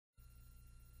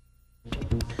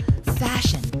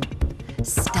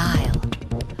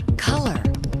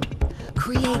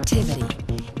creativity,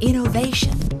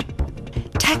 innovation,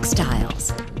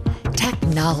 textiles,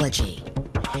 technology.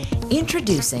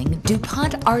 Introducing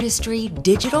DuPont Artistri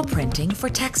digital printing for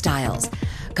textiles,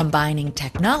 combining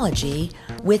technology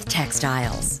with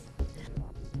textiles.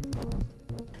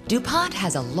 DuPont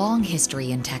has a long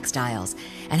history in textiles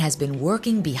and has been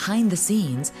working behind the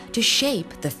scenes to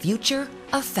shape the future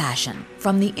of fashion.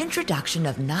 From the introduction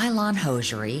of nylon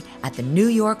hosiery at the New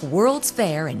York World's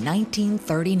Fair in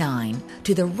 1939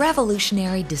 to the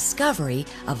revolutionary discovery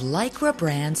of Lycra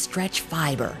brand stretch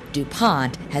fiber,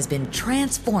 DuPont has been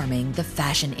transforming the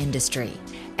fashion industry.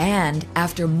 And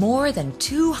after more than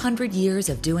 200 years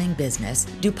of doing business,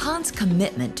 DuPont's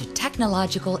commitment to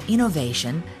technological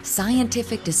innovation,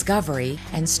 scientific discovery,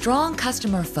 and strong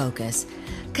customer focus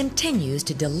continues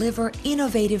to deliver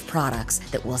innovative products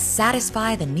that will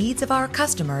satisfy the needs of our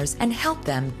customers and help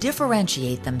them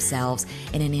differentiate themselves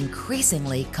in an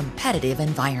increasingly competitive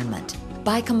environment.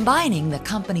 By combining the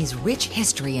company's rich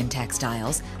history in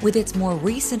textiles with its more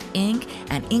recent ink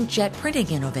and inkjet printing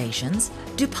innovations,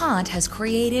 DuPont has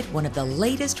created one of the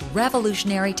latest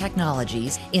revolutionary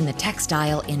technologies in the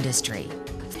textile industry.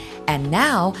 And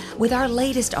now, with our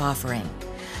latest offering,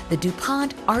 the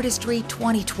DuPont Artistri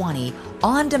 2020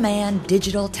 on-demand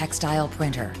digital textile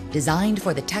printer, designed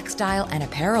for the textile and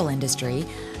apparel industry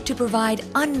to provide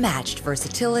unmatched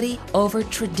versatility over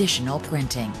traditional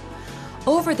printing.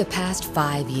 Over the past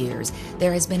 5 years,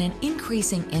 there has been an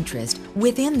increasing interest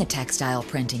within the textile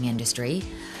printing industry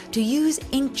to use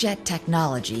inkjet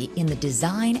technology in the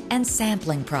design and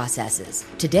sampling processes.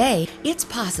 Today, it's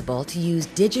possible to use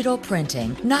digital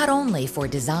printing not only for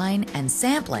design and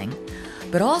sampling,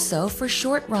 but also for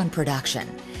short-run production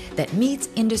that meets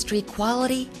industry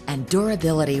quality and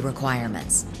durability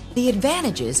requirements. The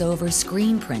advantages over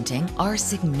screen printing are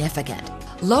significant.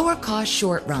 Lower cost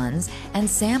short runs and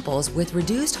samples with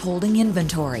reduced holding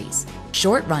inventories.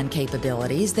 Short run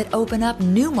capabilities that open up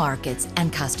new markets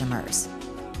and customers.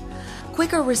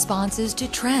 Quicker responses to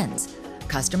trends,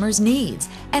 customers' needs,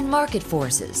 and market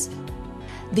forces.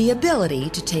 The ability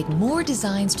to take more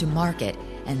designs to market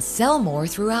and sell more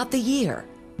throughout the year.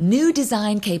 New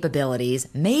design capabilities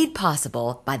made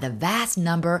possible by the vast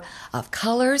number of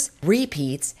colors,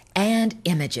 repeats, and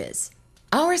images.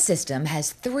 Our system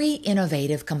has 3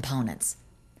 innovative components.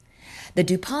 The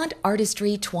DuPont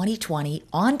Artistri 2020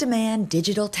 on-demand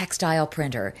digital textile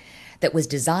printer that was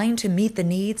designed to meet the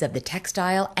needs of the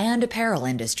textile and apparel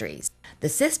industries. The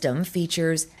system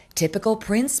features typical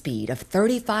print speed of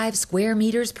 35 square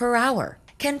meters per hour,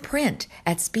 can print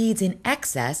at speeds in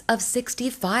excess of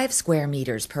 65 square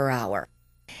meters per hour.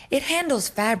 It handles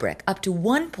fabric up to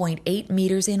 1.8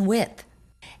 meters in width,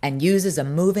 and uses a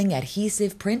moving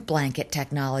adhesive print blanket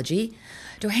technology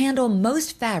to handle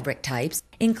most fabric types,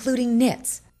 including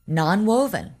knits,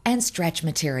 non-woven, and stretch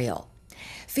material.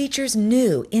 Features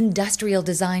new industrial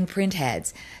design print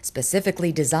heads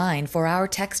specifically designed for our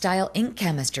textile ink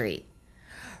chemistry.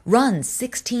 Runs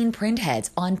 16 print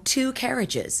heads on 2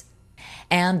 carriages.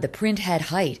 And the print head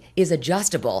height is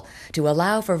adjustable to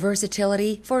allow for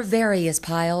versatility for various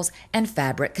piles and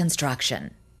fabric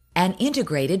construction. An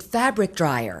integrated fabric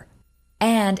dryer,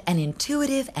 and an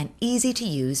intuitive and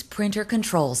easy-to-use printer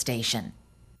control station.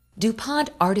 DuPont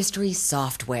Artistri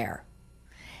software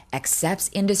accepts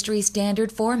industry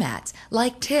standard formats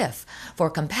like TIFF for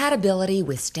compatibility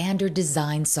with standard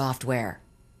design software.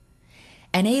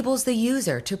 Enables the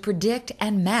user to predict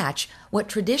and match what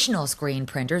traditional screen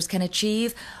printers can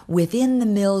achieve within the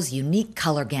mill's unique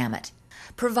color gamut.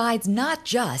 Provides not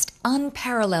just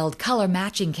unparalleled color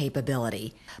matching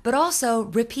capability, but also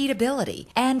repeatability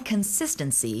and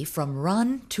consistency from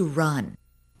run to run.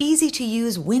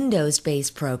 Easy-to-use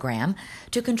Windows-based program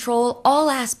to control all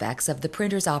aspects of the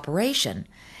printer's operation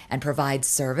and provides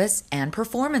service and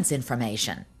performance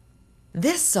information.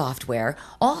 This software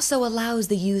also allows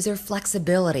the user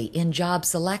flexibility in job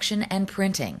selection and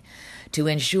printing to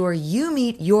ensure you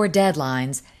meet your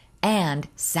deadlines and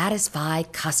satisfy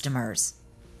customers.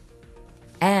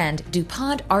 And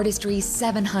DuPont Artistri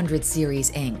 700 series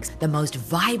inks, the most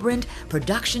vibrant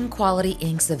production quality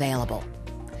inks available,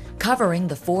 covering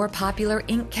the 4 popular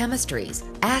ink chemistries: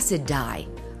 acid dye,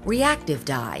 reactive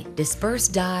dye,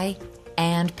 dispersed dye,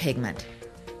 and pigment.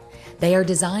 They are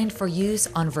designed for use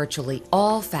on virtually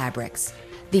all fabrics.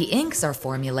 The inks are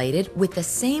formulated with the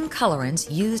same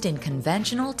colorants used in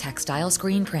conventional textile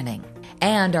screen printing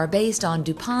and are based on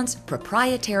DuPont's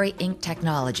proprietary ink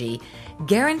technology,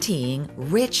 guaranteeing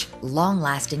rich,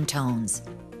 long-lasting tones.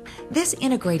 This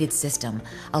integrated system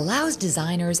allows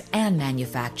designers and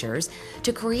manufacturers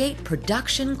to create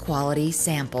production-quality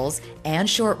samples and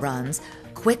short runs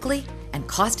quickly and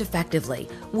cost-effectively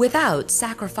without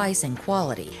sacrificing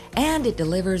quality. And it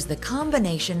delivers the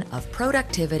combination of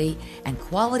productivity and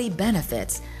quality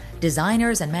benefits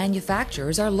designers and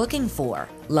manufacturers are looking for: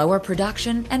 lower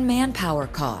production and manpower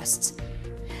costs,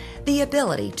 the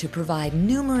ability to provide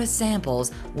numerous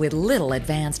samples with little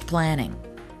advanced planning,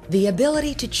 the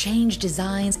ability to change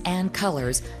designs and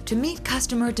colors to meet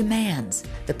customer demands,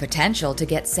 the potential to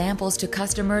get samples to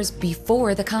customers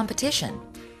before the competition,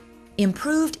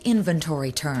 improved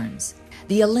inventory turns,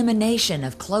 the elimination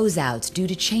of closeouts due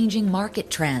to changing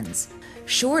market trends,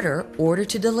 shorter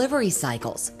order-to-delivery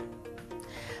cycles,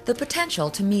 the potential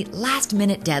to meet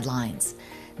last-minute deadlines,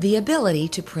 the ability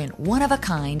to print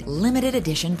one-of-a-kind limited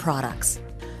edition products,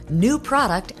 new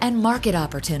product and market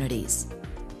opportunities.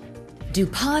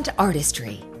 DuPont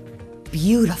Artistri.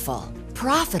 Beautiful,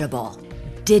 profitable,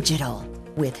 digital,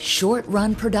 with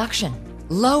short-run production,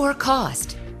 lower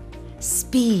cost,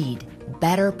 speed,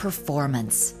 better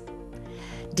performance.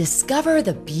 Discover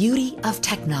the beauty of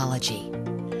technology.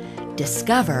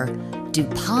 Discover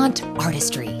DuPont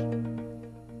Artistri.